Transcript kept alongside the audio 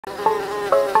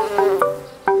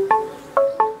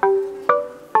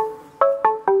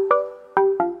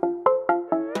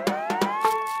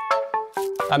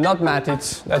I'm not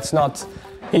Matic, that's not,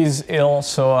 he's ill,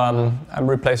 so I'm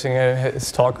replacing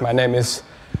his talk. My name is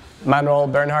Manuel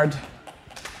Bernhardt.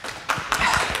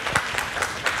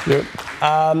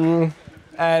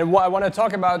 And what I want to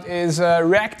talk about is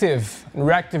reactive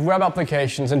web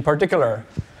applications in particular.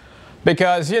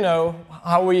 Because, you know,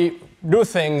 how we do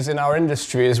things in our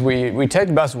industry is we take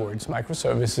buzzwords,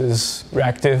 microservices,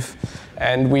 reactive,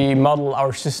 and we model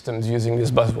our systems using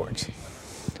these buzzwords.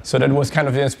 So that was kind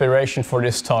of the inspiration for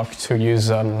this talk, to use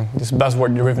this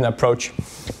buzzword-driven approach.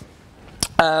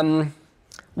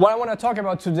 What I want to talk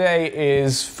about today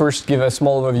is first give a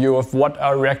small overview of what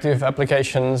are reactive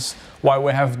applications, why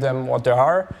we have them, what they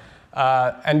are.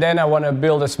 And then I want to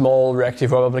build a small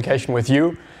reactive web application with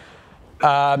you.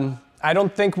 I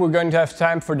don't think we're going to have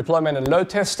time for deployment and load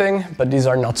testing, but these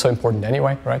are not so important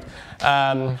anyway, right?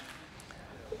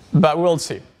 But we'll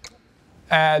see.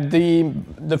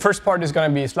 The first part is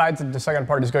going to be slides, and the second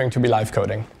part is going to be live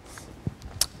coding.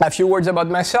 A few words about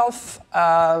myself.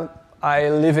 I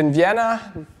live in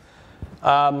Vienna.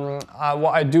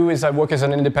 What I do is I work as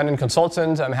an independent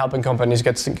consultant. I'm helping companies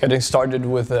getting started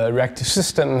with reactive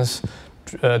systems,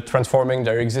 transforming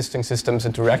their existing systems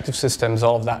into reactive systems,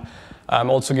 all of that. I'm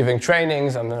also giving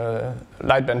trainings. I'm a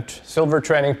Lightband Silver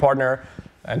training partner,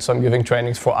 and so I'm giving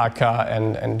trainings for Akka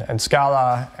and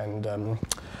Scala. And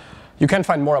you can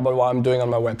find more about what I'm doing on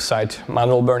my website,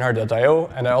 manuelbernhardt.io.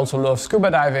 And I also love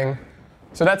scuba diving.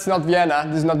 So that's not Vienna.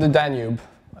 This is not the Danube.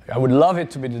 I would love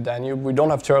it to be the Danube. We don't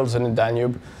have turtles in the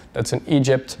Danube. That's in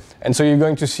Egypt. And so you're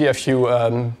going to see a few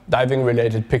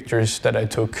diving-related pictures that I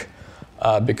took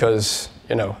because,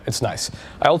 you know, it's nice.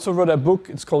 I also wrote a book.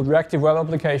 It's called Reactive Web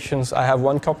Applications. I have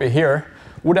one copy here.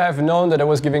 Would I have known that I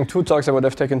was giving 2 talks, I would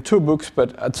have taken 2 books.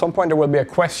 But at some point, there will be a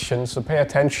question. So pay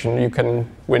attention. You can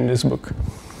win this book.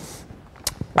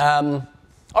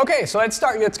 OK, so let's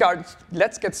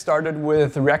get started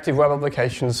with reactive web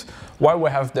applications, why we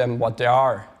have them, what they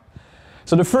are.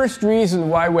 So the first reason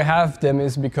why we have them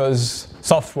is because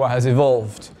software has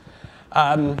evolved.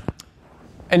 In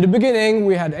the beginning,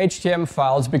 we had HTML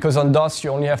files, because on DOS,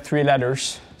 you only have 3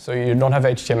 letters, so you don't have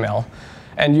HTML.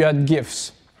 And you had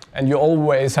GIFs, and you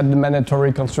always had the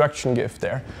mandatory construction GIF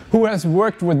there. Who has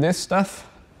worked with this stuff?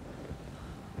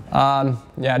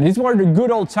 Yeah, these were the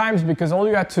good old times, because all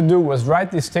you had to do was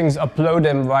write these things, upload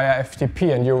them via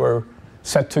FTP, and you were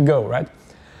set to go, right?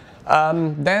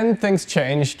 Then things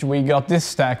changed. We got this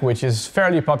stack, which is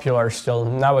fairly popular still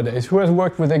nowadays. Who has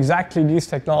worked with exactly these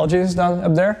technologies down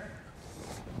up there?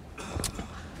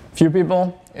 Few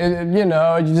people. You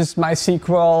know, just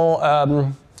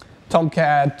MySQL,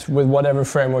 Tomcat with whatever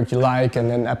framework you like, and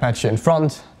then Apache in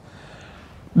front.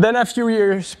 Then a few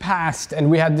years passed, and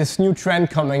we had this new trend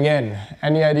coming in.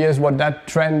 Any ideas what that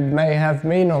trend may have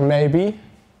been, or maybe?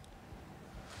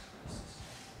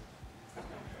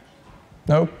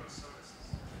 Nope.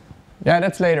 Yeah,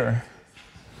 that's later.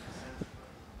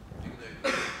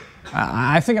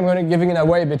 I think I'm going to giving it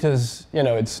away because, you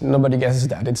know, nobody guesses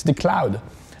that. It's the cloud.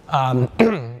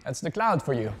 That's the cloud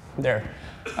for you there.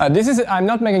 I'm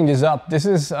not making this up. This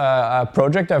is a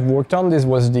project I've worked on. This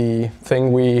was the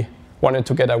thing we wanted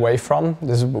to get away from.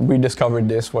 We discovered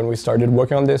this when we started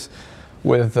working on this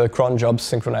with cron jobs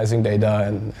synchronizing data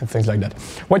and things like that.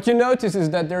 What you notice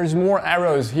is that there's more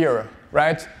arrows here,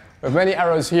 right? We have many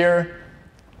arrows here,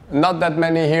 not that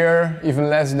many here, even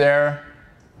less there.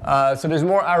 So there's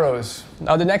more arrows.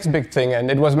 Now the next big thing,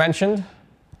 and it was mentioned,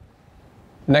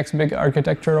 next big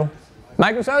architectural.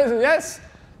 Microservices, yes,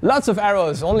 lots of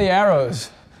arrows, only,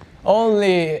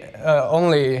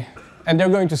 and they're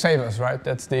going to save us, right?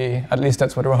 At least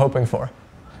that's what we're hoping for.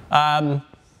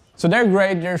 So they're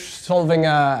great. They're solving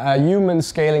a human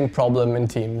scaling problem in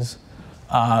teams.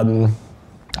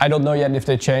 I don't know yet if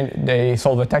they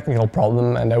solve a technical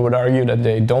problem, and I would argue that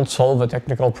they don't solve a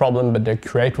technical problem, but they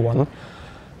create one.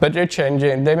 But they're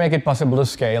changing. They make it possible to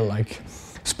scale. Like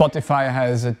Spotify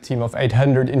has a team of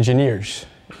 800 engineers.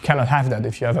 You cannot have that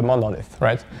if you have a monolith,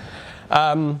 right?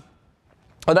 Oh,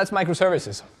 that's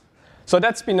microservices. So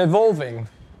that's been evolving.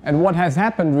 And what has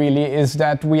happened really is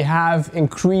that we have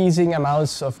increasing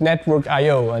amounts of network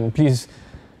I/O. And please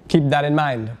keep that in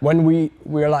mind. When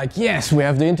we're like, yes, we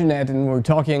have the internet, and we're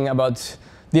talking about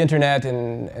the internet,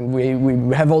 and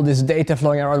we have all this data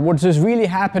flowing around, what is really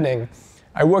happening?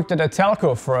 I worked at a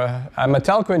telco I'm a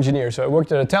telco engineer, so I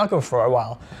worked at a telco for a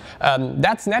while.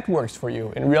 That's networks for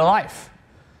you in real life.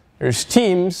 There's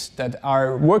teams that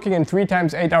are working in 3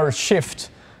 times 8 hour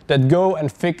shift that go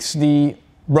and fix the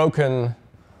broken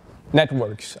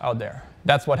networks out there.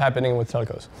 That's what's happening with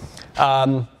telcos.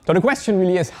 So the question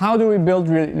really is, how do we build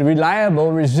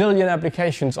reliable, resilient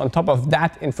applications on top of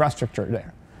that infrastructure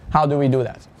there? How do we do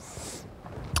that?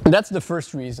 And that's the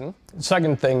first reason. The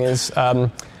second thing is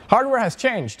hardware has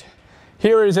changed.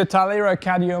 Here is a Talera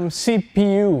Cadmium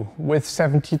CPU with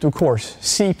 72 cores.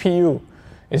 CPU.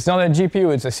 It's not a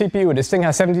GPU, it's a CPU. This thing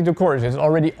has 72 cores. It's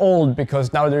already old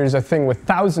because now there is a thing with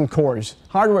 1,000 cores,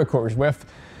 hardware cores. We have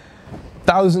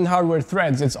 1,000 hardware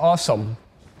threads. It's awesome.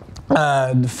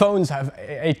 The phones have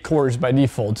 8 cores by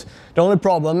default. The only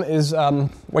problem is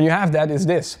when you have that is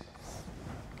this.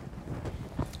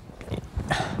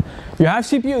 You have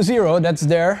CPU 0, that's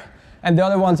there, and the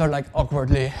other ones are like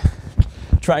awkwardly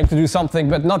trying to do something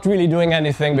but not really doing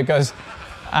anything because,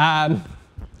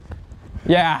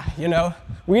 yeah, you know,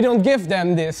 we don't give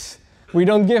them this. We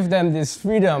don't give them this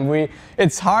freedom.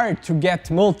 It's hard to get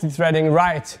multi-threading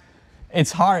right.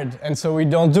 It's hard, and so we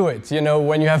don't do it. You know,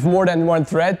 when you have more than one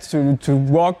thread to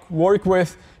work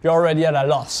with, you're already at a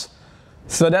loss.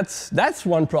 So that's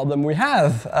one problem we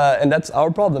have, and that's our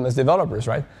problem as developers,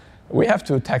 right? We have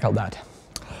to tackle that.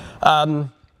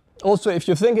 Also, if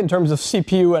you think in terms of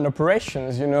CPU and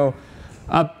operations, you know,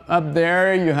 up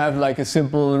there you have like a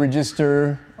simple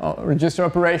register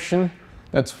operation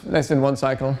that's less than 1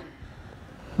 cycle.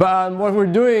 But what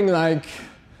we're doing, like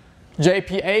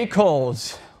JPA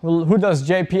calls. Well, who does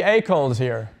JPA calls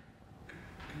here?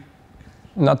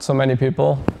 Not so many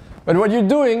people. But what you're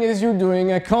doing is you're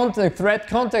doing a thread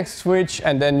context switch,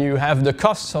 and then you have the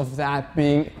costs of that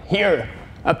being here,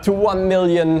 up to 1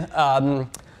 million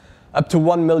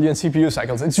CPU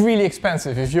cycles. It's really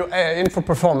expensive. If you're in for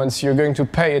performance, you're going to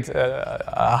pay it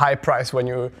a high price when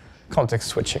you're context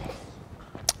switching.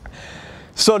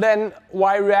 So then,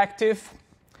 why reactive?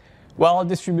 Well,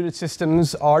 distributed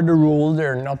systems are the rule.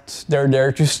 They're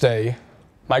there to stay.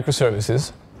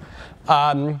 Microservices.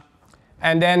 And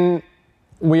then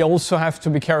we also have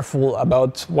to be careful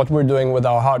about what we're doing with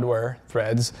our hardware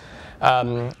threads.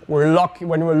 When we're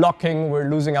locking, we're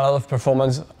losing a lot of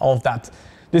performance, all of that.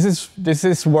 This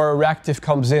is where reactive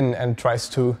comes in and tries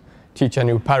to teach a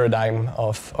new paradigm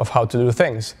of how to do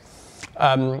things.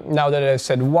 Now that I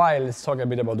said why, let's talk a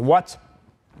bit about what.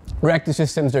 Reactive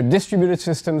systems, they're distributed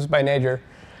systems by nature.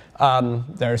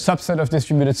 They're a subset of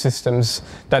distributed systems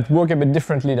that work a bit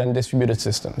differently than distributed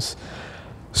systems.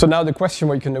 So now the question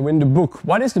where you can win the book.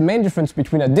 What is the main difference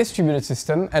between a distributed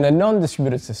system and a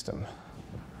non-distributed system?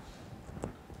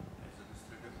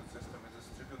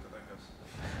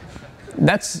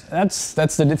 That's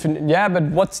the different, yeah, but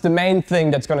what's the main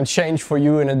thing that's going to change for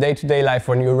you in a day-to-day life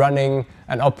when you're running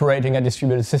and operating a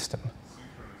distributed system?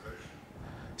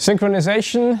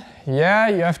 Synchronization, yeah,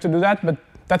 you have to do that, but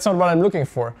that's not what I'm looking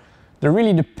for.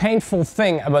 The painful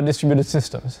thing about distributed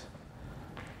systems.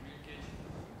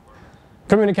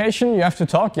 Communication, you have to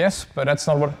talk, yes, but that's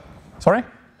not what, sorry?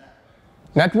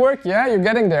 Network, yeah, you're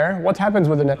getting there. What happens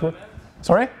with the network?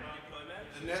 Sorry?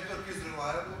 The network is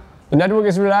reliable. The network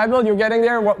is reliable, you're getting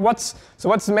there. What's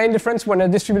the main difference when a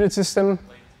distributed system?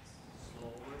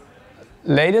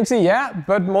 Latency, yeah,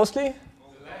 but mostly? The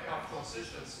lack of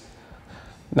consistency.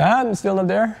 Nah, I'm still not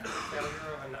there. Failure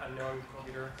of an unknown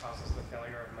computer causes the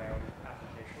failure of my own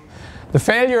application. The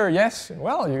failure, yes,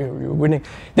 well, you're winning.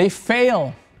 They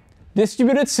fail.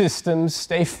 Distributed systems,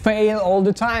 they fail all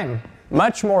the time,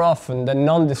 much more often than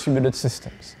non-distributed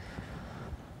systems.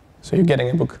 So you're getting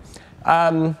a book.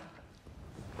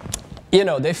 You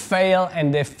know, they fail,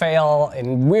 and they fail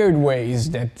in weird ways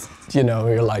that, you know,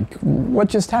 you're like, what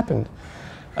just happened?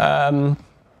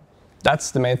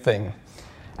 That's the main thing.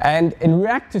 And in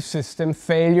reactive system,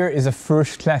 failure is a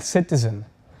first-class citizen.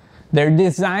 They're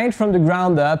designed from the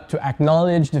ground up to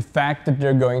acknowledge the fact that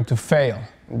they're going to fail.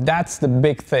 That's the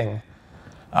big thing.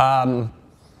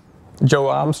 Joe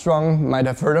Armstrong, might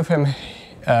have heard of him,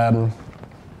 in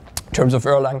terms of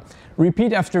Erlang.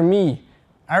 Repeat after me.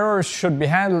 Errors should be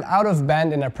handled out of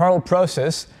band in a parallel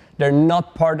process. They're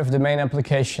not part of the main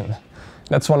application.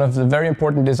 That's one of the very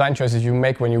important design choices you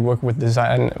make when you work with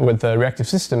reactive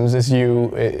systems, is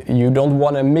you don't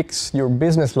want to mix your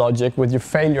business logic with your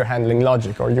failure handling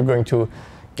logic, or you're going to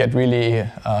get really,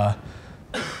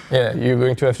 you're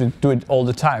going to have to do it all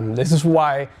the time. This is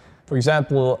why, for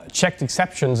example, checked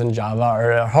exceptions in Java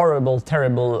are a horrible,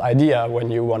 terrible idea when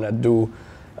you want to do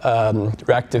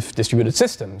reactive distributed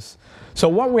systems. So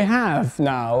what we have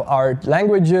now are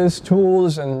languages,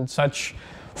 tools, and such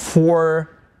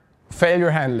for failure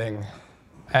handling.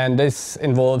 And this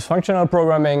involves functional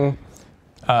programming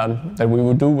that we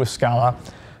would do with Scala,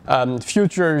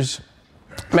 futures,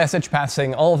 message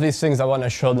passing, all of these things I want to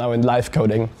show now in live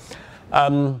coding.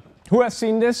 Who has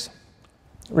seen this?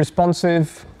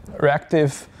 Responsive,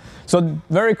 reactive. So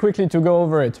very quickly to go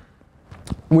over it.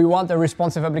 We want a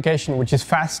responsive application which is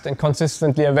fast and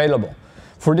consistently available.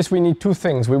 For this we need two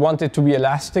things. We want it to be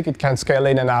elastic, it can scale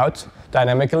in and out.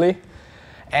 dynamically.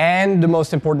 And the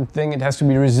most important thing, it has to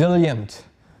be resilient.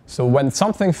 So when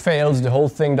something fails, the whole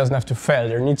thing doesn't have to fail.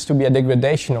 There needs to be a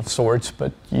degradation of sorts,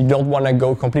 but you don't want to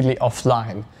go completely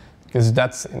offline, because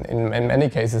that's, in many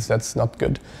cases, that's not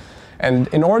good. And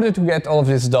in order to get all of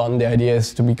this done, the idea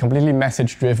is to be completely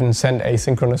message-driven, send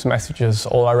asynchronous messages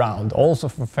all around, also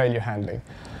for failure handling.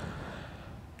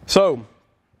 So,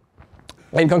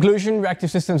 in conclusion, reactive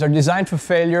systems are designed for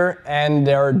failure, and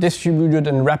they are distributed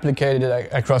and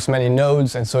replicated across many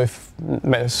nodes. And so if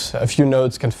a few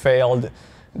nodes can fail,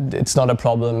 it's not a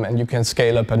problem, and you can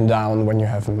scale up and down when you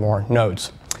have more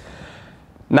nodes.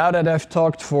 Now that I've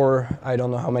talked for I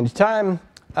don't know how many time,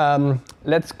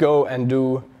 let's go and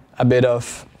do a bit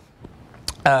of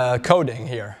coding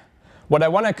here. What I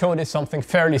want to code is something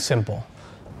fairly simple.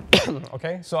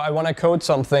 Okay, so I want to code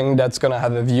something that's going to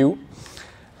have a view,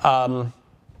 a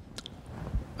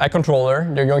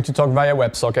controller. They're going to talk via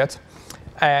WebSocket,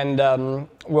 and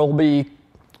we'll be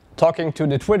talking to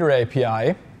the Twitter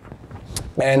API.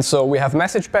 And so we have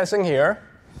message passing here.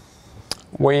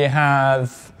 We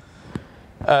have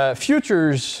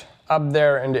futures up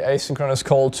there in the asynchronous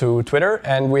call to Twitter,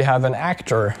 and we have an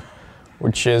actor,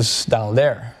 which is down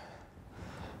there.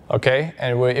 Okay,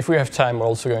 and if we have time, we're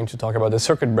also going to talk about the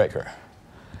circuit breaker.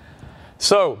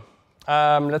 So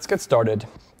let's get started.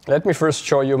 Let me first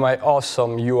show you my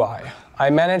awesome UI. I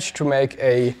managed to make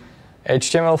a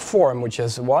HTML form which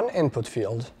has one input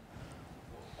field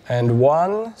and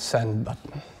one send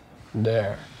button.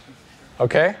 There.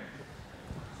 Okay?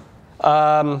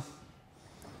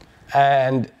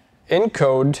 And in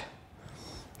code,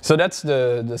 so that's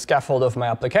the scaffold of my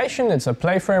application. It's a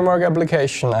Play framework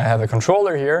application. I have a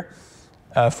controller here.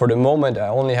 For the moment, I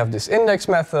only have this index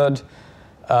method.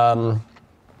 And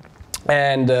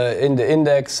in the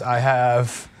index, I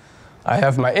have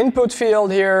my input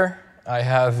field here. I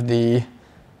have the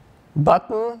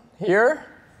button here.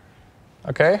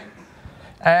 Okay?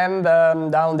 And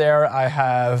down there, I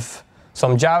have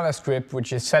some JavaScript,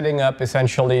 which is setting up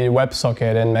essentially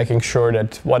WebSocket and making sure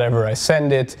that whatever I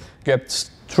send it gets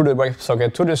through the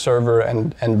WebSocket to the server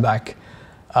and back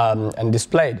and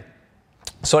displayed.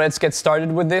 So let's get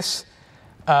started with this.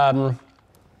 And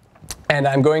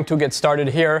I'm going to get started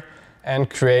here and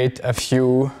create a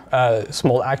few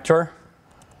small actor.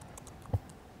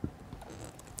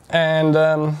 And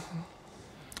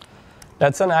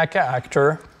that's an aka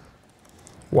actor.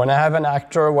 When I have an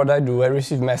actor, what I do, I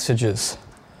receive messages.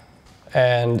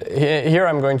 And here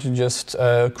I'm going to just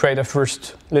create a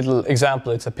first little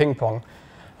example. It's a ping pong.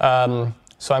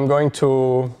 So I'm going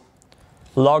to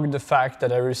log the fact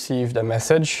that I received a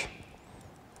message.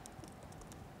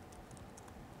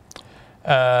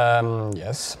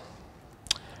 Yes.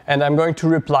 And I'm going to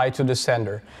reply to the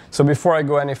sender. So before I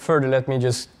go any further, let me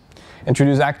just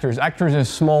introduce actors. Actors are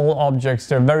small objects.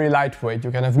 They're very lightweight. You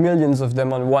can have millions of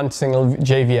them on one single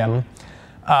JVM.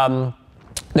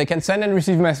 They can send and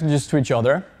receive messages to each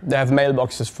other. They have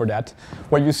mailboxes for that.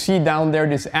 What you see down there,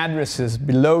 these addresses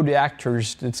below the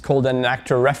actors, it's called an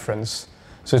actor reference.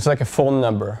 So it's like a phone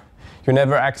number. You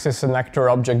never access an actor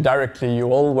object directly.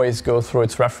 You always go through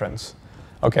its reference.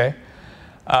 Okay?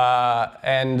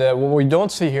 What we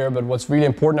don't see here, but what's really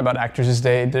important about actors is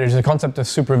there's a concept of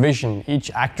supervision. Each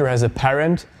actor has a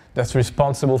parent that's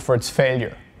responsible for its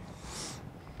failure.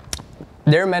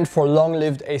 They're meant for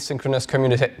long-lived asynchronous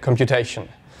computation.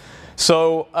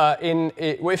 So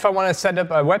if I want to set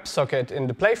up a WebSocket in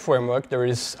the Play framework, there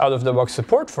is out-of-the-box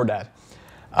support for that.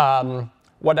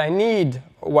 What I need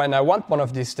when I want one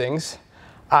of these things,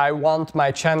 I want my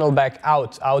channel back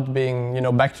out being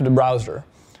back to the browser.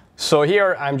 So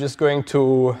here I'm just going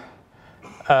to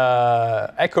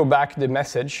echo back the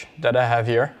message that I have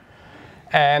here.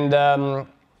 And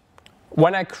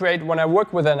when I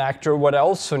work with an actor, what I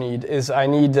also need is I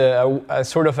need a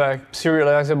sort of a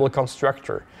serializable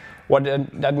constructor. What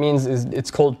that means is it's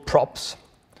called props.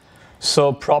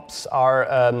 So props are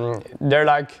they're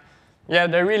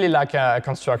really like a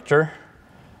constructor.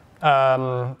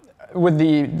 With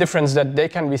the difference that they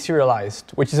can be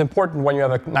serialized, which is important when you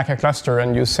have like a cluster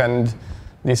and you send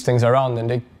these things around,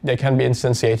 and they can be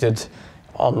instantiated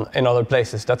in other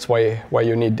places. That's why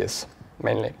you need this,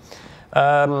 mainly.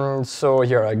 So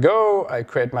here I go. I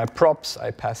create my props.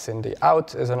 I pass in the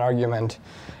out as an argument.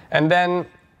 And then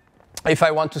if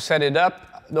I want to set it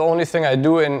up, the only thing I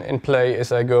do in Play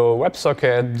is I go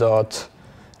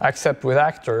WebSocket.accept with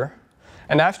actor.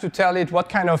 And I have to tell it what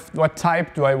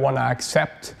type do I want to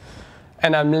accept.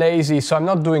 And I'm lazy, so I'm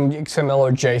not doing XML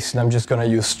or JSON. I'm just going to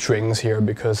use strings here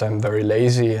because I'm very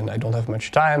lazy and I don't have much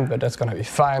time, but that's going to be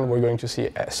fine. We're going to see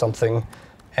something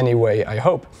anyway, I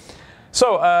hope.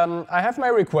 So I have my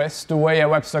request. The way a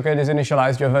WebSocket is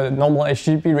initialized, you have a normal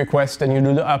HTTP request, and you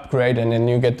do the upgrade, and then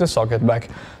you get the socket back.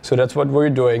 So that's what we're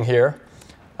doing here.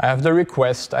 I have the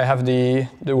request. I have the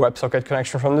WebSocket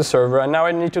connection from the server. And now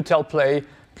I need to tell Play,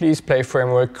 please Play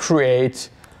framework, create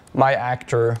my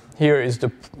actor. Here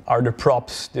are the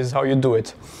props. This is how you do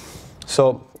it.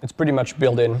 So it's pretty much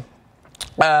built in.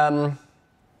 And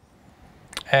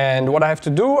what I have to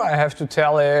do, I have to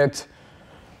tell it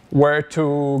where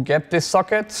to get this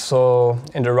socket. So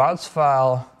in the routes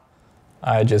file,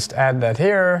 I just add that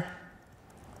here.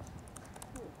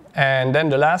 And then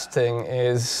the last thing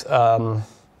is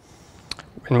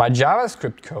in my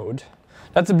JavaScript code.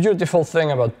 That's a beautiful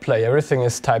thing about Play. Everything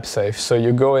is type safe. So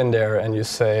you go in there and you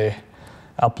say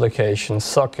application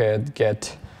socket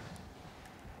get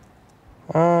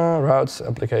routes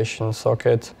application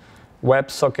socket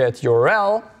WebSocket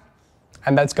URL.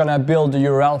 And that's going to build the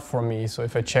URL for me. So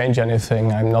if I change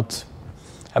anything, I'm not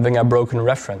having a broken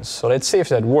reference. So let's see if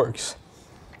that works.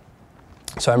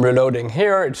 So I'm reloading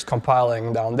here. It's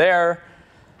compiling down there.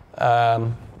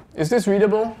 Is this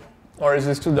readable? Or is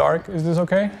this too dark? Is this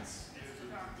OK?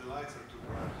 The lights are too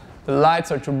bright. The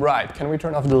lights are too bright. Can we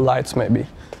turn off the lights, maybe?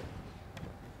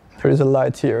 There is a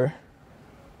light here.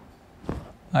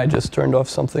 I just turned off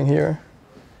something here.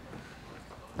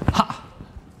 Ha!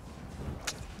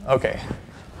 OK,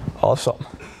 awesome.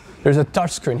 There's a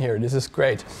touch screen here. This is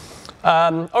great.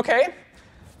 OK,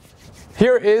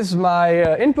 here is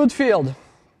my input field.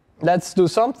 Let's do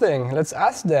something. Let's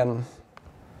ask them.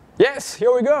 Yes,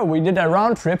 here we go. We did a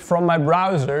round trip from my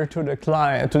browser to the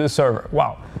client, to the server.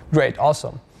 Wow, great,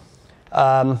 awesome.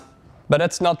 But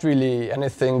that's not really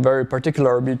anything very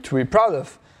particular to be proud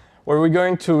of. What we're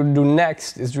going to do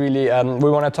next is really, we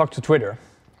want to talk to Twitter.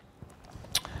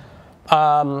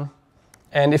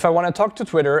 And if I want to talk to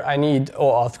Twitter, I need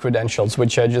OAuth credentials,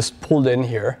 which I just pulled in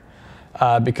here,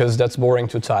 because that's boring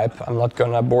to type. I'm not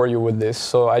going to bore you with this.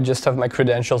 So I just have my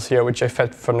credentials here, which I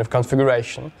fed from the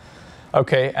configuration.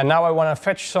 OK, and now I want to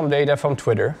fetch some data from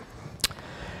Twitter.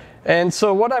 And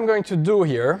so what I'm going to do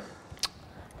here,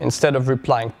 instead of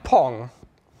replying Pong,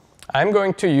 I'm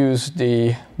going to use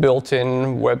the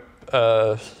built-in web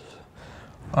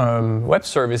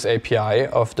service API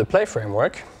of the Play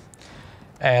framework.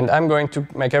 And I'm going to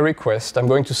make a request. I'm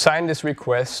going to sign this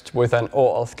request with an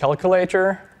OAuth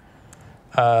calculator,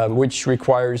 which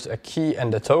requires a key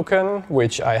and a token,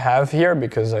 which I have here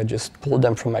because I just pulled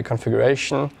them from my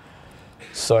configuration.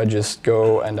 So I just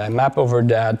go and I map over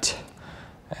that,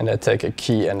 and I take a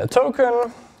key and a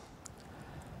token.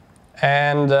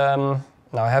 And now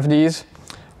I have these.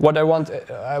 What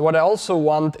I also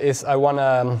want is I want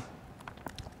to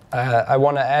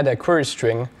add a query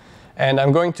string. And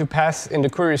I'm going to pass in the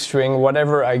query string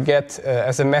whatever I get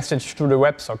as a message through the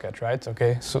WebSocket, right?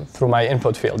 OK, so through my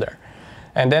input field there.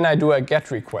 And then I do a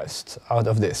GET request out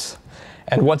of this.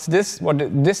 And what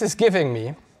this is giving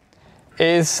me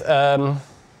is a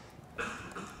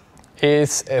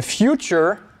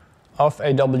future of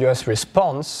AWS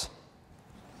response.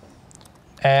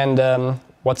 And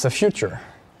what's a future?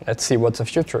 Let's see what's a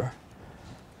future.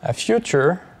 A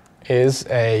future is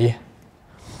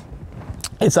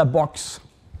it's a box,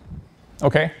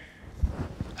 OK?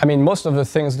 I mean, most of the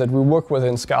things that we work with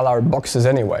in Scala are boxes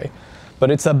anyway. But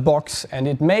it's a box, and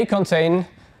it may contain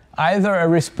either a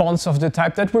response of the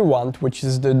type that we want, which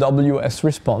is the WS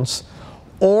response,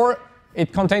 or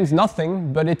it contains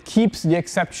nothing, but it keeps the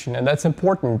exception. And that's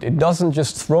important. It doesn't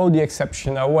just throw the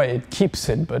exception away. It keeps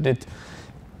it.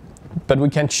 But we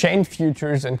can chain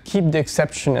futures and keep the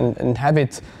exception and have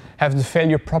the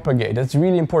failure propagate. That's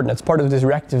really important. That's part of this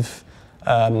reactive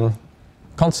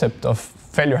concept of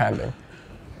failure handling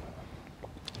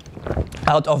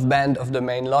out of band of the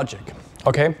main logic.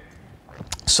 OK?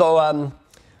 So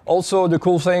also the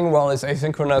cool thing, well, is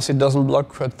asynchronous. It doesn't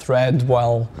block a thread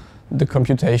while the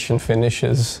computation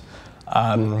finishes.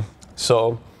 And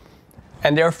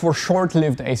therefore,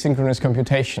 short-lived asynchronous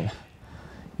computation.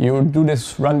 You do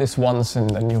this, run this once, and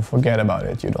then you forget about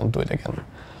it. You don't do it again.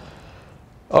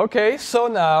 OK, so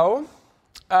now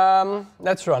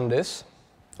let's run this.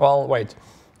 Well, wait.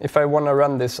 If I want to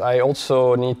run this, I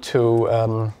also need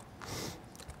to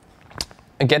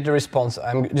get the response.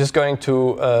 I'm just going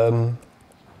to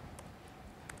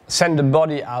send the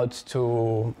body out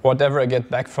to whatever I get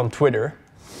back from Twitter.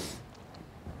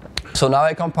 So now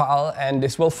I compile, and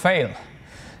this will fail.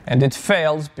 And it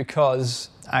fails because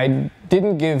I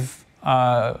didn't give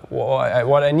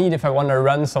what I need if I want to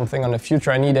run something on the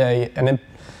future. I need an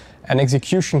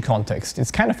execution context.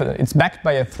 It's kind of it's backed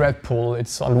by a thread pool.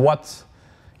 It's on what's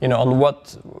going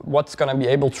to be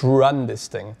able to run this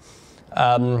thing.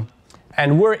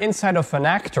 And we're inside of an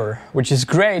actor, which is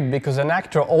great because an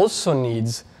actor also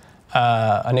needs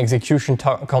an execution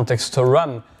context to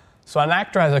run. So an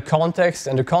actor has a context,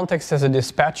 and the context has a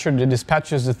dispatcher. The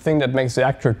dispatcher is the thing that makes the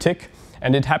actor tick,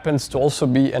 and it happens to also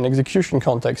be an execution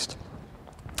context.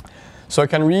 So I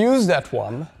can reuse that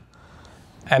one,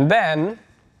 and then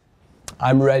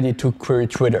I'm ready to query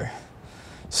Twitter.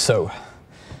 So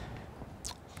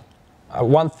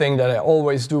one thing that I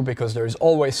always do, because there is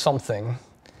always something,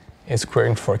 is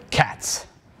querying for cats.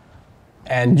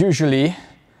 And usually,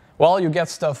 well, you get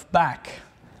stuff back,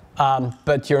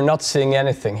 but you're not seeing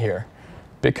anything here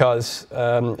because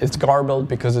it's garbled,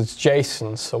 because it's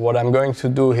JSON. So what I'm going to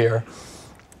do here,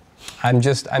 I'm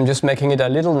just making it a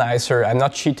little nicer. I'm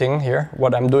not cheating here.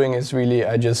 What I'm doing is really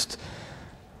I just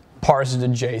parse the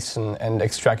JSON and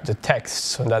extract the text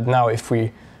so that now if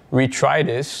we retry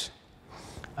this,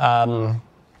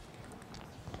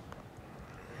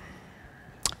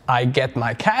 I get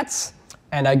my cats,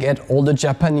 and I get all the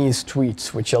Japanese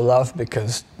tweets, which I love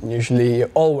because usually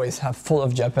you always have full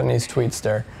of Japanese tweets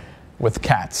there with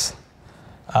cats.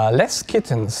 Less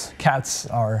kittens. Cats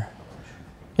are...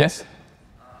 Yes?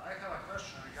 I have a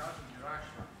question regarding your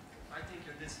action. I think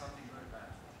you did something very bad.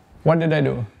 What did I do?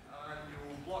 You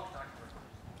blocked actor.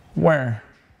 Where?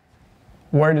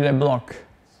 Where did I block?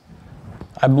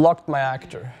 I blocked my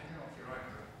actor.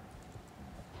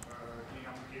 In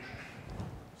application.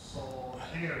 So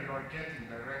here you are getting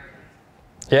directly.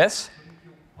 Yes? If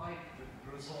you pipe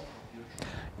the result of your tree.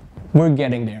 We're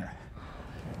getting there.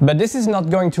 But this is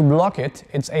not going to block it.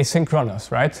 It's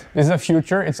asynchronous, right? This is a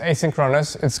future. It's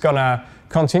asynchronous. It's going to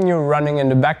continue running in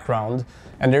the background.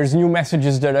 And there's new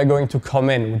messages that are going to come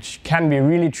in, which can be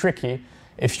really tricky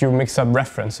if you mix up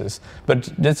references. But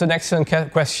that's an excellent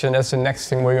question. That's the next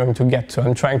thing we're going to get to.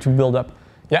 I'm trying to build up.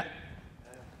 Yeah?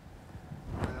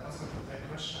 Also, a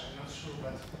question, I'm not sure,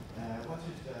 but what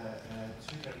if the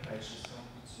Twitter page is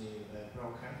completely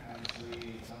broken and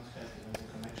we don't have even the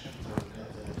connection to get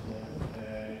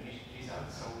the result,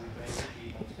 so we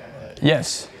basically don't get the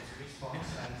Yes. response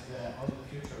and all the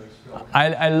future is broken?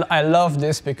 I love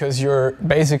this because you're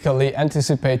basically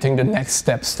anticipating the next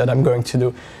steps that I'm going to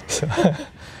do. So,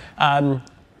 I'm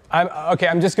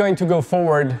just going to go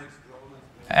forward.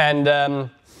 And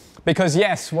because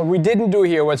yes, what we didn't do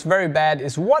here, what's very bad,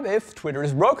 is what if Twitter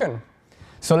is broken?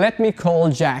 So let me call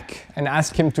Jack and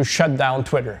ask him to shut down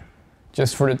Twitter.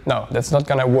 Just for the, no, that's not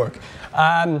going to work.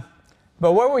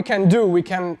 But what we can do, we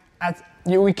can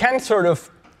sort of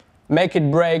make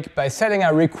it break by setting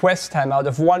a request time out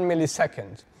of 1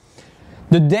 millisecond.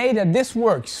 The day that this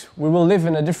works, we will live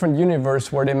in a different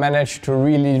universe where they manage to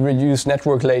really reduce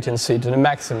network latency to the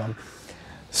maximum.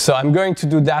 So I'm going to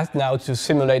do that now to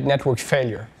simulate network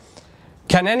failure.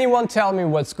 Can anyone tell me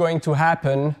what's going to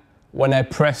happen when I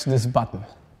press this button?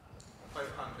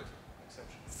 500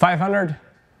 exception. 500?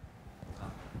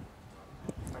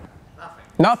 Nothing.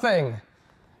 Nothing.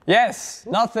 Yes,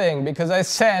 nothing, because I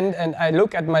send and I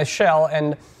look at my shell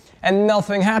and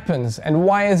nothing happens. And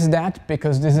why is that?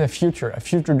 Because this is a future. A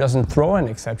future doesn't throw an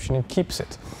exception, it keeps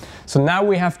it. So now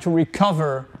we have to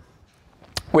recover,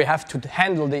 we have to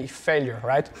handle the failure,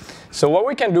 right? So what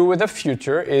we can do with a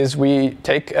future is we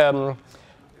take,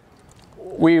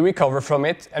 we recover from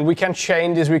it, and we can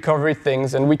chain these recovery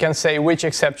things, and we can say which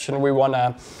exception we want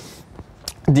to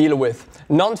deal with.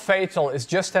 Non-fatal is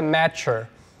just a matcher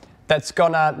that's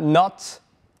gonna not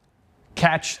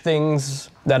catch things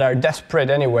that are desperate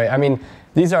anyway. I mean,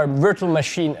 these are virtual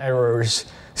machine errors,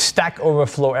 stack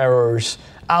overflow errors,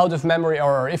 out of memory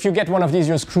error. If you get one of these,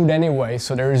 you're screwed anyway,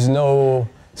 so there is no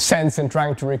sense in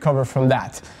trying to recover from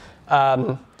that.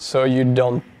 So you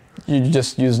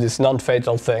just use this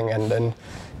non-fatal thing, and then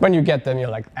when you get them, you're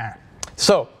like, ah.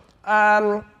 So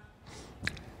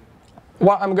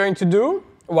what I'm going to do,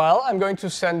 well, I'm going to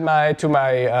send to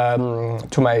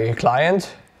my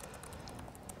client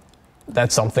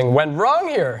that something went wrong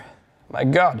here. My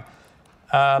God.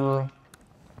 And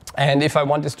if I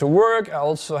want this to work, I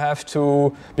also have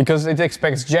to, because it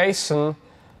expects JSON,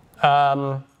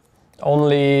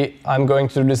 only I'm going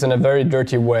to do this in a very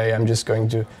dirty way. I'm just going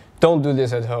to, don't do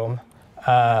this at home.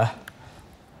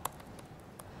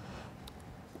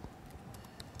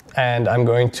 And I'm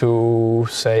going to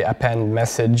say append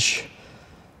message,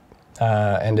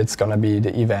 and it's going to be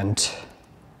the event.data,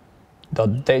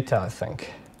 I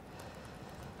think.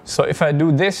 So if I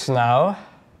do this now,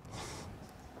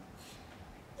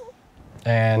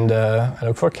 and I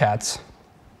look for cats,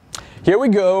 here we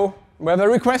go. We have a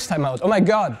request timeout. Oh my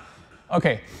God.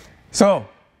 OK, so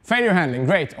failure handling,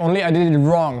 great. Only I did it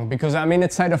wrong because I'm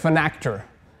inside of an actor.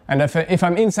 And if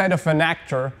I'm inside of an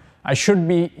actor, I should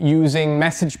be using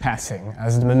message passing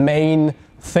as the main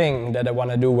thing that I want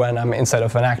to do when I'm inside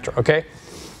of an actor, okay?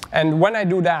 And when I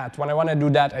do that, when I want to do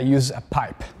that, I use a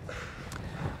pipe.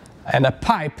 And a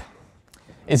pipe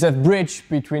is a bridge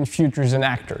between futures and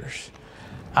actors.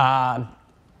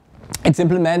 It's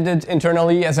implemented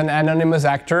internally as an anonymous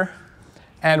actor.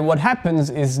 And what happens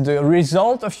is the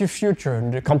result of your future,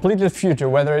 the completed future,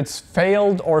 whether it's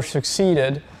failed or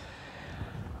succeeded,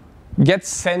 gets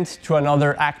sent to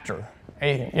another actor,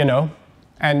 you know?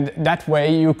 And that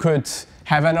way you could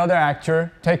have another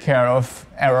actor take care of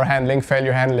error handling,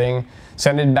 failure handling,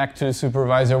 send it back to the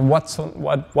supervisor,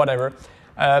 whatever.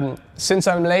 Since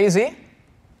I'm lazy,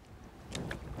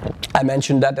 I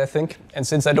mentioned that, I think, and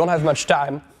since I don't have much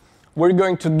time, we're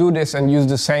going to do this and use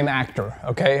the same actor,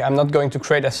 okay? I'm not going to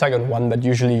create a second one, but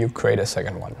usually you create a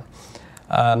second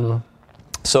one.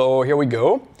 So here we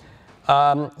go.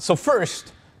 So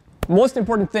first, most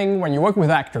important thing when you work with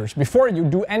actors, before you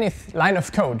do any line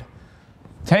of code,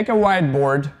 take a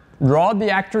whiteboard, draw the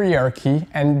actor hierarchy,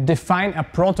 and define a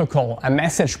protocol, a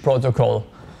message protocol.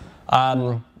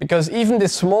 Because even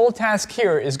this small task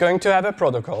here is going to have a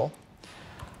protocol.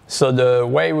 So the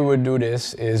way we would do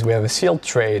this is we have a sealed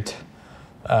trait,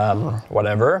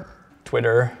 whatever,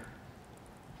 Twitter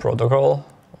protocol,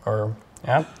 or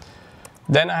yeah.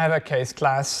 Then I have a case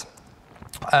class,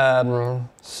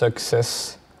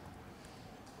 success,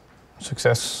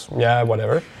 yeah,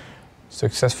 whatever,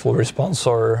 successful response,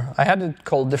 or I had it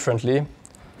called differently.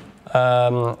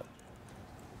 I'm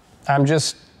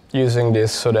just using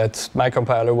this so that my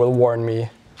compiler will warn me.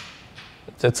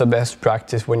 That's a best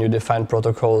practice when you define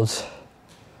protocols.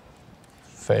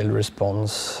 Failed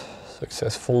response,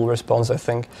 successful response, I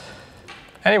think.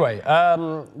 Anyway,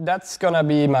 that's going to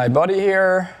be my body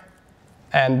here.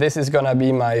 And this is going to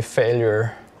be my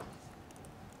failure.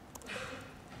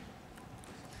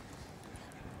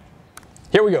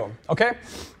 Here we go, OK?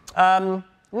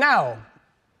 Now,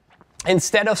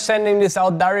 instead of sending this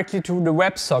out directly to the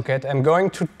WebSocket, I'm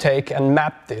going to take and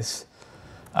map this.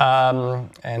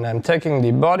 And I'm taking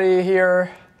the body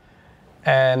here,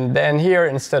 and then here,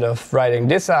 instead of writing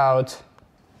this out,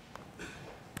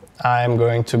 I'm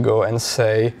going to go and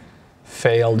say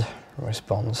failed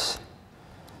response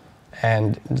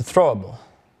and the throwable.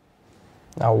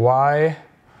 Now, why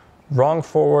wrong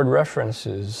forward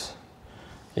references?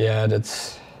 Yeah,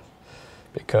 that's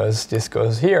because this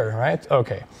goes here, right?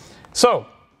 OK. So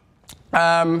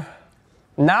now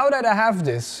that I have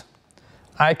this,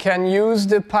 I can use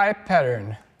the pipe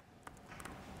pattern.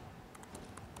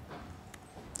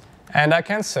 And I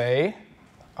can say,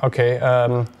 OK,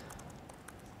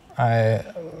 I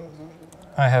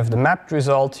have the mapped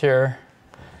result here.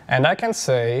 And I can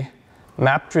say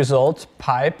mapped result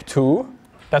pipe to,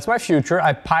 that's my future.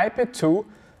 I pipe it to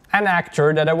an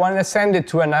actor that I want to send it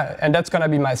to, and that's going to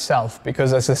be myself.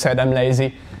 Because as I said, I'm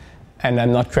lazy, and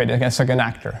I'm not creating a second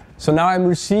actor. So now I'm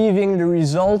receiving the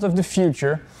result of the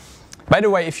future. By the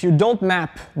way, if you don't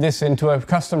map this into a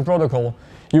custom protocol,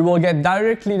 you will get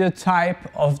directly the type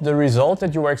of the result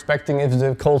that you were expecting if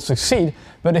the call succeeds.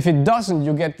 But if it doesn't,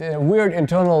 you get a weird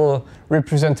internal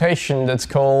representation that's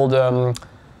called, well,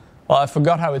 I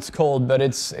forgot how it's called, but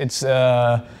it's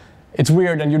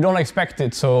weird and you don't expect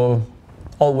it. So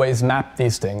always map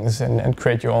these things and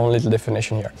create your own little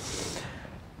definition here.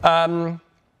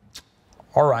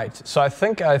 All right, so I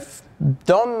think I've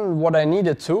done what I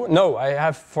needed to. No, I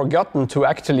have forgotten to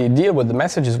actually deal with the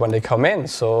messages when they come in.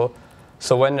 So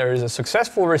when there is a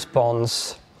successful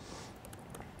response,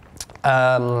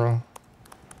 what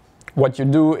you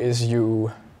do is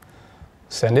you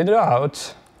send it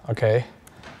out, OK?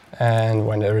 And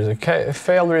when there is a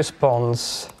failed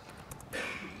response,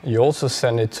 you also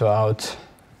send it out.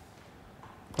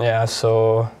 Yeah,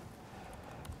 so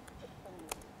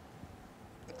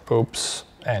oops,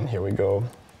 and here we go.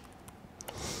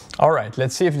 All right,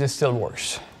 let's see if this still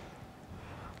works.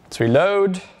 Let's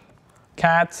reload,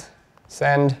 cat,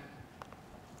 send,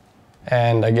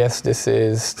 and I guess this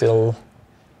is still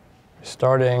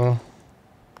starting.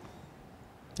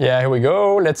 Yeah, here we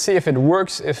go. Let's see if it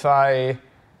works if I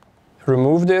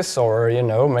remove this or, you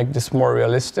know, make this more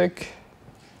realistic.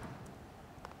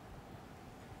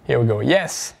 Here we go.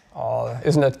 Yes. Oh,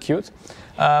 isn't that cute?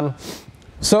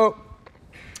 So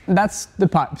that's the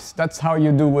pipes. That's how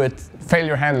you do with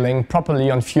failure handling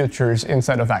properly on futures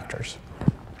inside of actors.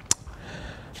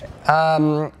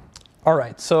 All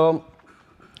right. So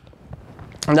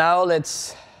now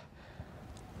let's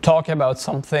talk about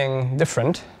something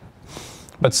different,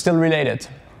 but still related.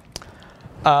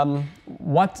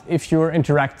 what if you're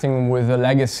interacting with a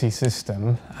legacy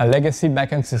system, a legacy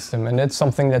backend system, and that's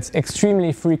something that's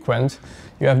extremely frequent?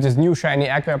 You have this new shiny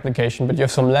Echo application, but you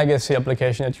have some legacy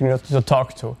application that you need to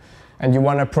talk to, and you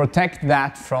want to protect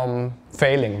that from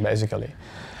failing, basically.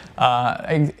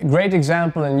 A great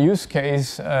example and use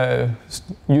case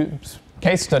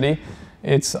case study,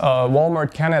 it's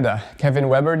Walmart Canada. Kevin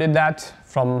Weber did that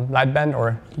from Lightband,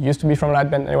 or used to be from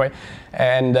Lightband anyway,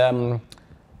 and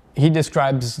he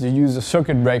describes the use of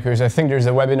circuit breakers. I think there's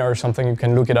a webinar or something, you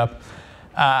can look it up.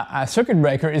 A circuit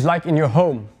breaker is like in your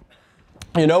home.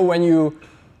 You know, when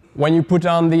you put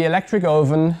on the electric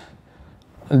oven,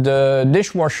 the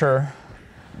dishwasher,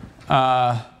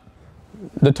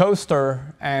 the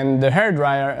toaster, and the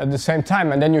hairdryer at the same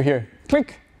time, and then you hear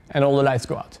click, and all the lights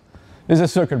go out. This is a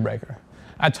circuit breaker.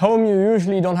 At home, you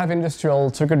usually don't have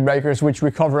industrial circuit breakers which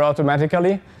recover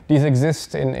automatically. These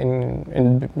exist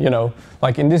in you know,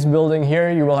 like in this building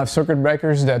here, you will have circuit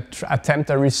breakers that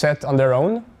attempt a reset on their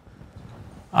own.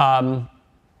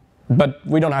 But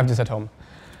we don't have this at home.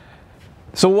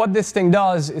 So what this thing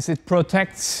does is it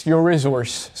protects your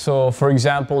resource. So for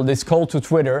example, this call to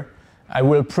Twitter, I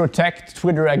will protect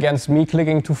Twitter against me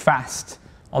clicking too fast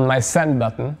on my send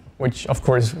button, which of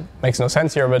course makes no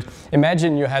sense here, but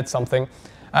imagine you had something.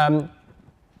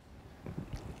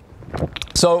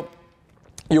 So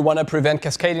you want to prevent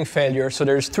cascading failure, so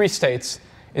there's 3 states.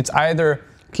 It's either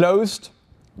closed,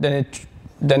 then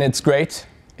it's great.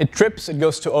 It trips, it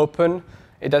goes to open,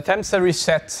 it attempts a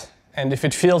reset, and if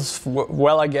it feels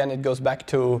well again, it goes back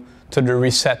to the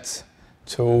reset,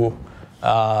 to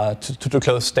the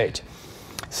closed state.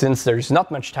 Since there's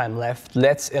not much time left,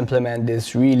 let's implement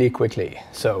this really quickly.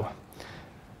 So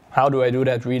how do I do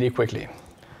that really quickly?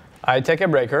 I take a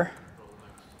breaker.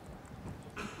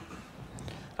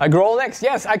 I grow next.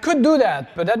 Yes, I could do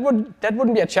that, but that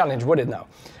wouldn't be a challenge, would it now?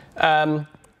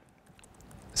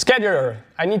 Scheduler.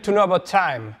 I need to know about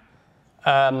time.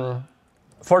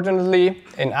 Fortunately,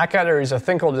 in Akka, there is a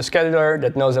thing called the scheduler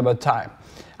that knows about time.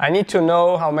 I need to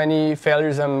know how many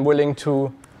failures I'm willing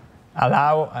to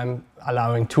allow. I'm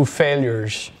allowing 2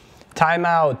 failures.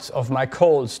 Timeout of my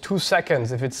calls, 2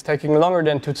 seconds. If it's taking longer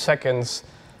than 2 seconds,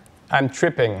 I'm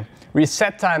tripping.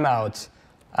 Reset timeout.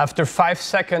 After 5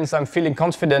 seconds, I'm feeling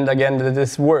confident again that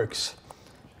this works.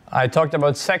 I talked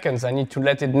about seconds. I need to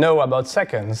let it know about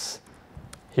seconds.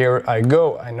 Here I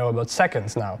go. I know about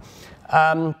seconds now.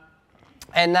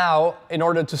 And now, in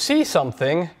order to see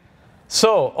something,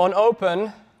 so on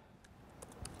open,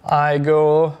 I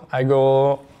go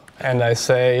and I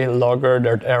say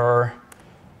logger.error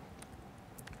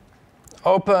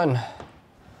open.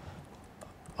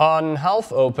 On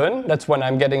half open, that's when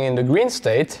I'm getting in the green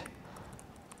state.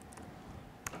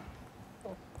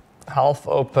 Half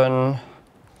open,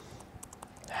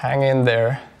 hang in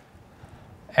there.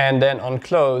 And then on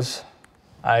close,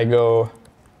 I go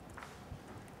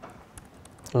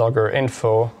logger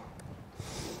info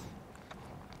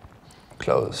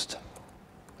closed.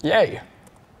 Yay.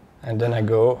 And then I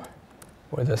go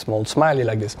with a small smiley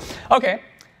like this. OK,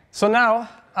 so now,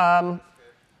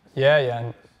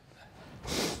 yeah.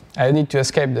 I need to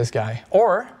escape this guy.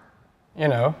 Or, you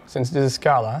know, since this is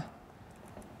Scala,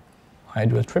 I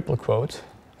do a triple quote,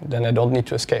 and then I don't need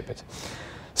to escape it.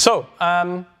 So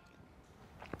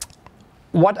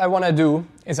what I want to do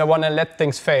is I want to let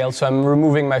things fail, so I'm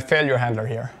removing my failure handler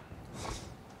here,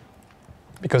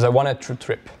 because I want it to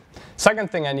trip. Second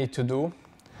thing I need to do,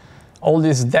 all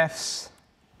these defs,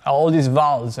 all these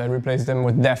vals, I replace them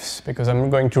with defs, because I'm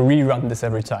going to rerun this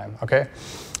every time, OK?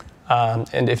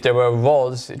 And if there were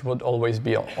vals, it would always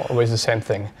be the same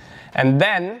thing. And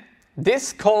then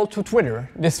this call to Twitter,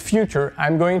 this future,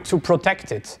 I'm going to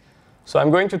protect it. So I'm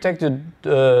going to take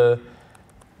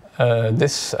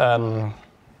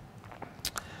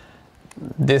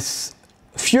this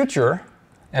future,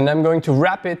 and I'm going to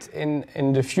wrap it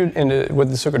with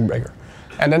the circuit breaker.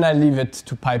 And then I leave it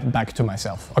to pipe back to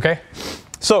myself. OK?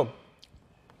 So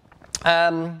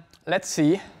let's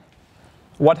see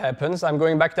what happens. I'm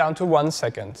going back down to 1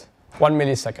 second, 1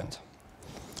 millisecond.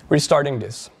 Restarting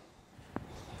this.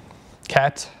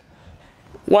 Cat.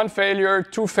 1 failure,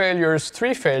 2 failures,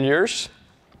 3 failures.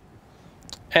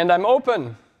 And I'm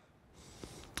open.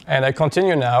 And I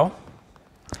continue now.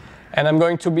 And I'm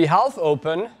going to be half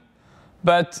open,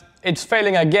 but it's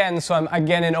failing again, so I'm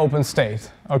again in open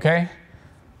state. OK?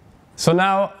 So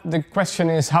now the question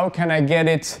is, how can I get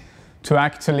it to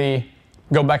actually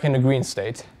go back in the green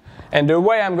state? And the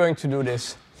way I'm going to do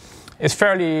this is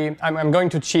I'm going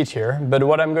to cheat here, but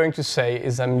what I'm going to say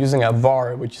is I'm using a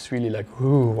var, which is really like,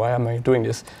 ooh, why am I doing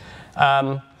this?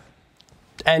 And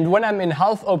when I'm in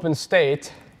half open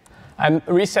state, I'm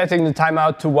resetting the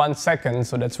timeout to 1 second,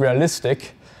 so that's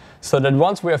realistic, so that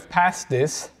once we have passed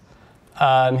this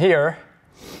here,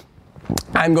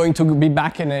 I'm going to be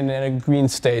back in a green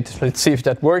state. Let's see if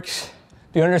that works.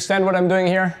 Do you understand what I'm doing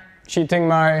here? Cheating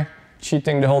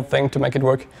the whole thing to make it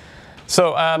work.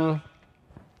 So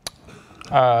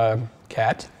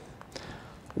cat.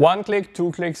 1 click,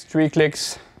 2 clicks, 3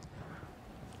 clicks.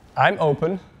 I'm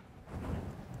open.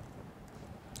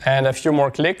 And a few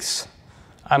more clicks.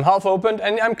 I'm half opened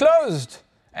and I'm closed.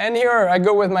 And here I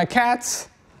go with my cats.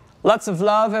 Lots of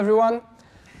love, everyone.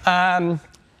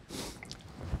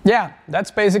 Yeah,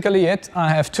 that's basically it. I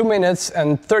have 2 minutes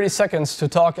and 30 seconds to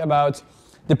talk about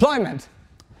deployment.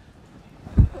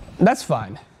 That's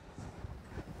fine.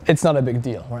 It's not a big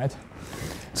deal, right?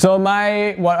 So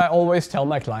what I always tell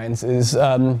my clients is,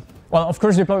 well, of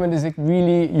course, deployment is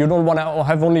really, you don't want to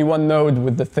have only one node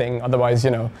with the thing. Otherwise,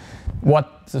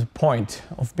 what's the point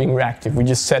of being reactive? We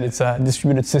just said it's a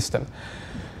distributed system.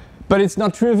 But it's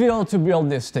not trivial to build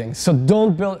this thing. So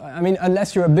don't build,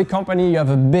 unless you're a big company, you have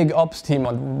a big ops team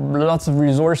on lots of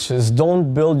resources,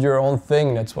 don't build your own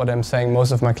thing. That's what I'm saying.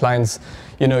 Most of my clients,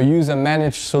 use a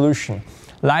managed solution.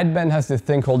 Lightband has this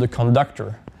thing called the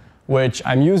conductor, which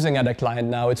I'm using at a client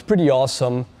now. It's pretty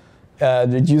awesome.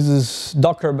 It uses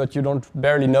Docker, but you don't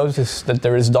barely notice that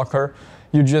there is Docker.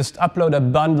 You just upload a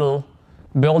bundle,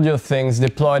 build your things,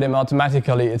 deploy them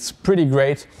automatically. It's pretty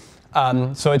great.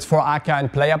 So it's for Akka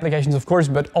and Play applications, of course,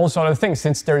 but also other things.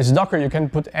 Since there is Docker, you can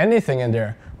put anything in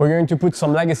there. We're going to put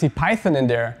some legacy Python in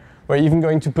there. We're even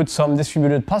going to put some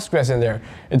distributed Postgres in there.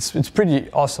 It's pretty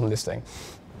awesome, this thing.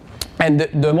 And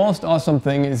the most awesome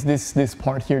thing is this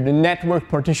part here, the network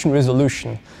partition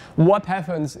resolution. What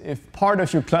happens if part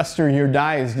of your cluster here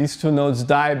dies? These 2 nodes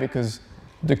die because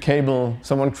the cable,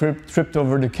 someone tripped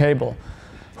over the cable.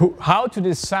 How to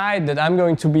decide that I'm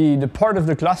going to be the part of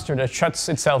the cluster that shuts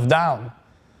itself down?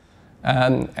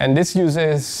 And this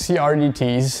uses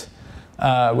CRDTs,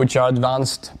 which are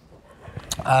advanced,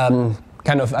 kind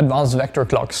of advanced vector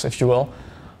clocks, if you will,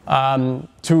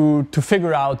 to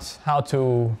figure out how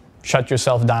to shut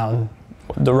yourself down,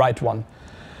 the right one,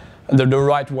 the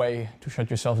right way to shut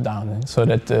yourself down, so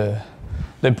that the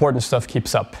important stuff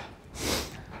keeps up.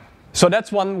 So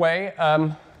that's one way.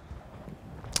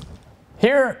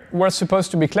 Here we're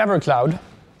supposed to be Clever Cloud.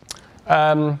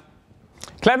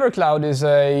 Clever Cloud is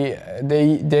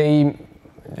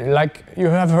like you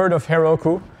have heard of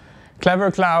Heroku. Clever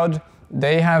Cloud,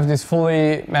 they have this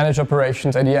fully managed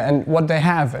operations idea, and what they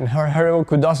have, and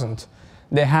Heroku doesn't,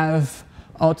 they have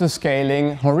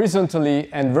auto-scaling horizontally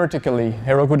and vertically.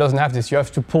 Heroku doesn't have this. You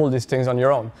have to pull these things on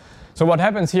your own. So what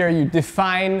happens here, you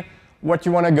define what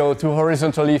you want to go to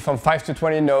horizontally from 5 to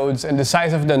 20 nodes and the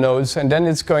size of the nodes, and then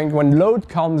it's going, when load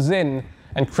comes in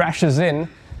and crashes in,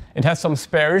 it has some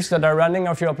spares that are running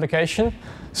off your application.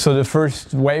 So the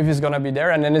first wave is going to be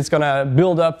there, and then it's going to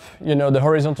build up the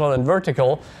horizontal and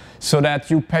vertical so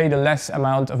that you pay the less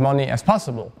amount of money as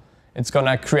possible. It's going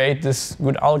to create this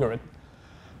good algorithm.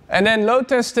 And then load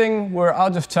testing, we're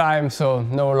out of time, so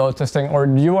no load testing. Or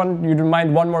do you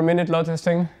mind 1 more minute load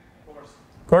testing?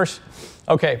 Of course.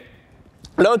 OK.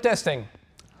 Load testing.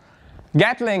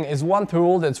 Gatling is one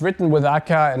tool that's written with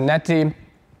Akka and Netty.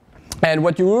 And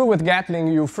what you do with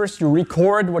Gatling, first you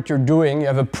record what you're doing. You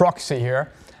have a proxy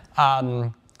here.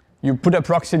 You put a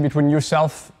proxy between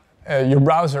yourself, your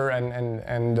browser,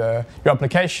 and your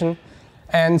application.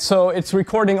 And so it's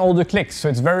recording all the clicks. So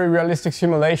it's very realistic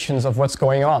simulations of what's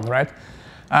going on, right?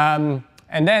 And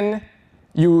then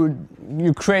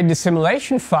you create the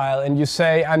simulation file, and you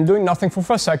say, I'm doing nothing for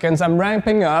 4 seconds. I'm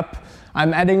ramping up.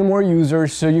 I'm adding more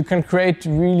users. So you can create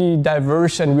really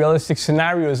diverse and realistic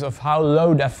scenarios of how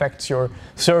load affects your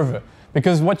server.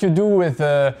 Because what you do with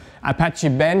Apache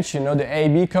Bench, the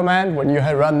AB command, when you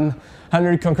run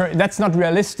 100 concurrent, that's not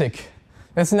realistic.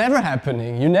 That's never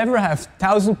happening. You never have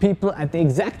 1,000 people at the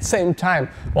exact same time.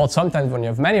 Well, sometimes when you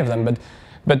have many of them,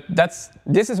 but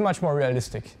this is much more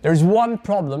realistic. There's one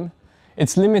problem.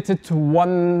 It's limited to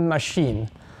one machine.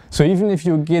 So even if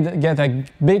you get a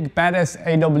big badass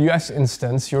AWS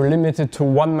instance, you're limited to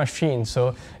one machine.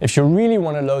 So if you really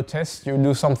want to load test, you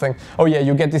do something. Oh yeah,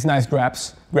 you get these nice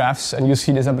graphs, and you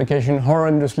see this application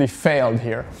horrendously failed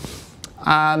here.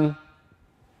 And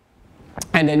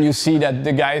then you see that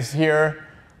the guys here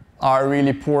are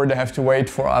really poor. They have to wait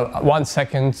for 1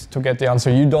 second to get the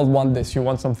answer. You don't want this. You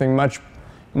want something much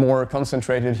more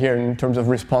concentrated here in terms of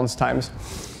response times.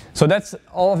 So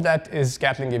all of that is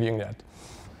Gatling giving that.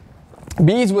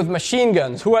 Bees with machine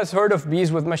guns. Who has heard of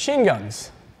bees with machine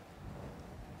guns?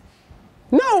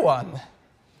 No one.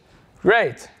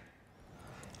 Great.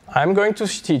 I'm going to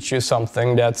teach you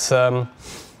something that's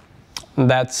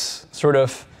that's sort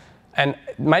of, and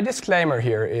my disclaimer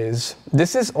here is,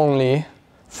 this is only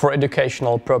for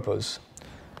educational purpose.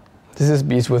 This is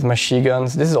bees with machine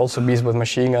guns. This is also bees with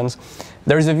machine guns.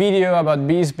 There's a video about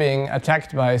bees being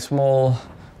attacked by small,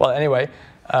 well, anyway.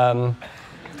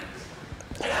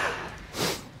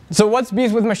 So what's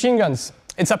bees with machine guns?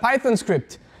 It's a Python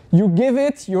script. You give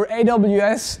it your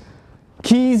AWS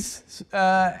keys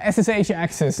SSH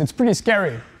access. It's pretty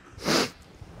scary.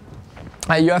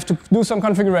 You have to do some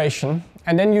configuration,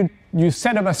 and then you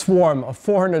set up a swarm of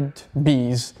 400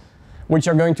 bees, which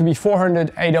are going to be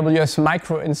 400 AWS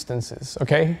micro instances,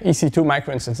 okay? EC2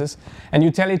 micro instances, and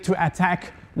you tell it to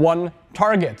attack one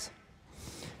target.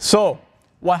 So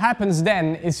what happens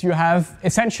then is you have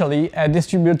essentially a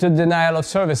distributed denial of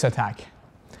service attack.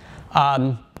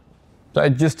 So I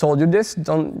just told you this.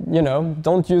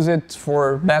 Don't use it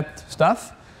for bad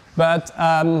stuff, but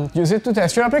use it to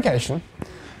test your application.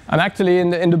 I'm actually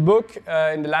in the book,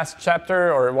 in the last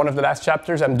chapter, or one of the last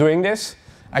chapters, I'm doing this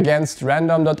against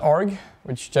random.org,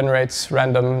 which generates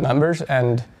random numbers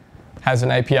and has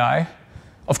an API.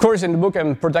 Of course, in the book,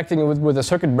 I'm protecting it with a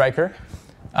circuit breaker.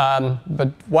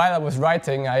 But while I was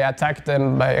writing, I attacked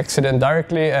them by accident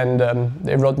directly, and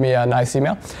they wrote me a nice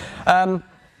email.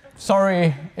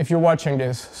 Sorry if you're watching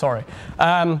this, sorry.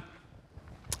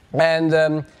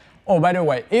 Oh, by the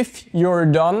way, if you're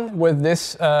done with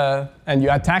this and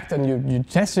you attacked and you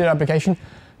tested your application,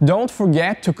 don't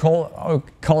forget to call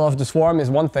off the swarm is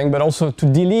one thing, but also to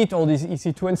delete all these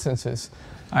EC2 instances.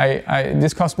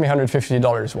 This cost me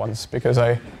 $150 once because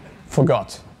I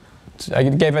forgot. I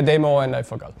gave a demo and I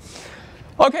forgot.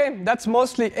 OK, that's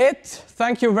mostly it.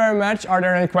 Thank you very much. Are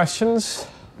there any questions?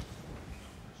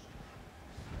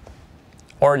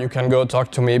 Or you can go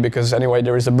talk to me because anyway,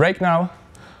 there is a break now.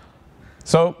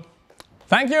 So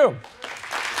thank you.